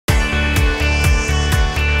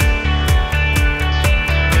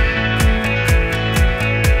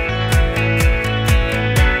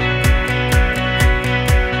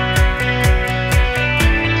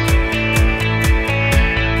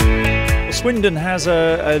Swindon has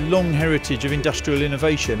a long heritage of industrial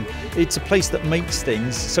innovation. It's a place that makes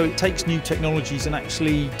things, so it takes new technologies and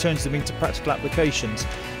actually turns them into practical applications.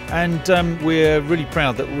 And we're really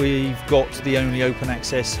proud that we've got the only open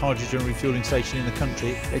access hydrogen refuelling station in the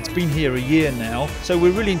country. It's been here a year now, so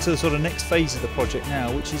we're really into the sort of next phase of the project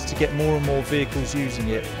now, which is to get more and more vehicles using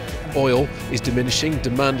it. Oil is diminishing,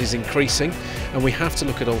 demand is increasing, and we have to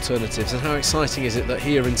look at alternatives. And how exciting is it that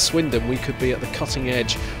here in Swindon we could be at the cutting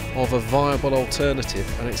edge of a viable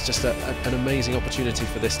alternative, and it's just an amazing opportunity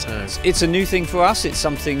for this town. It's a new thing for us, it's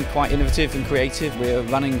something quite innovative and creative. We're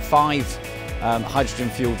running 5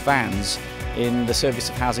 hydrogen-fuelled vans in the service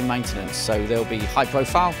of housing maintenance, so they'll be high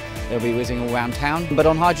profile, they'll be whizzing all around town, but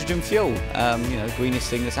on hydrogen fuel, you know, the greenest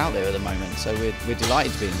thing that's out there at the moment, so we're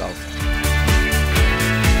delighted to be involved.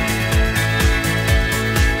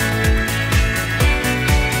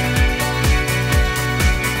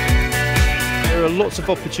 There are lots of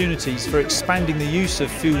opportunities for expanding the use of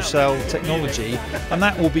fuel cell technology, and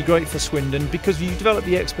that will be great for Swindon because you develop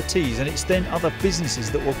the expertise, and it's then other businesses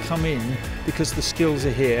that will come in because the skills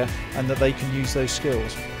are here and that they can use those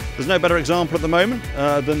skills. There's no better example at the moment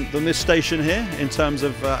than this station here in terms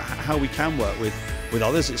of how we can work with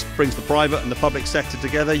others. It brings the private and the public sector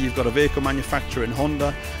together. You've got a vehicle manufacturer in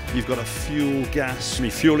Honda, you've got a fuel gas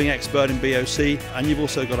refuelling expert in BOC, and you've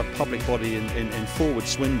also got a public body in Forward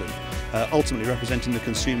Swindon, ultimately representing the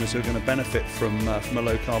consumers who are going to benefit from a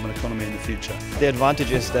low carbon economy in the future. The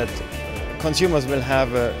advantage is that consumers will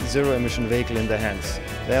have a zero emission vehicle in their hands.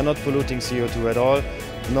 They are not polluting CO2 at all,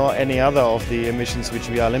 nor any other of the emissions which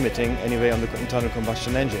we are limiting anyway on the internal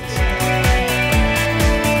combustion engines.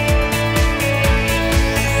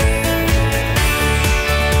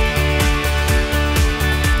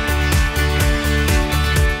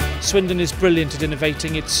 Swindon is brilliant at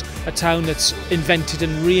innovating. It's a town that's invented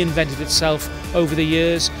and reinvented itself over the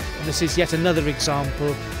years, and this is yet another example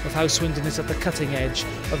of how Swindon is at the cutting edge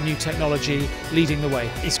of new technology, leading the way.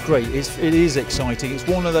 It's great, it is exciting. It's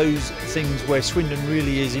one of those things where Swindon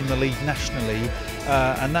really is in the lead nationally,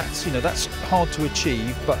 and that's hard to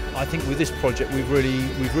achieve, but I think with this project we've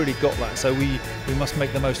really got that, so we must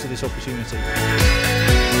make the most of this opportunity.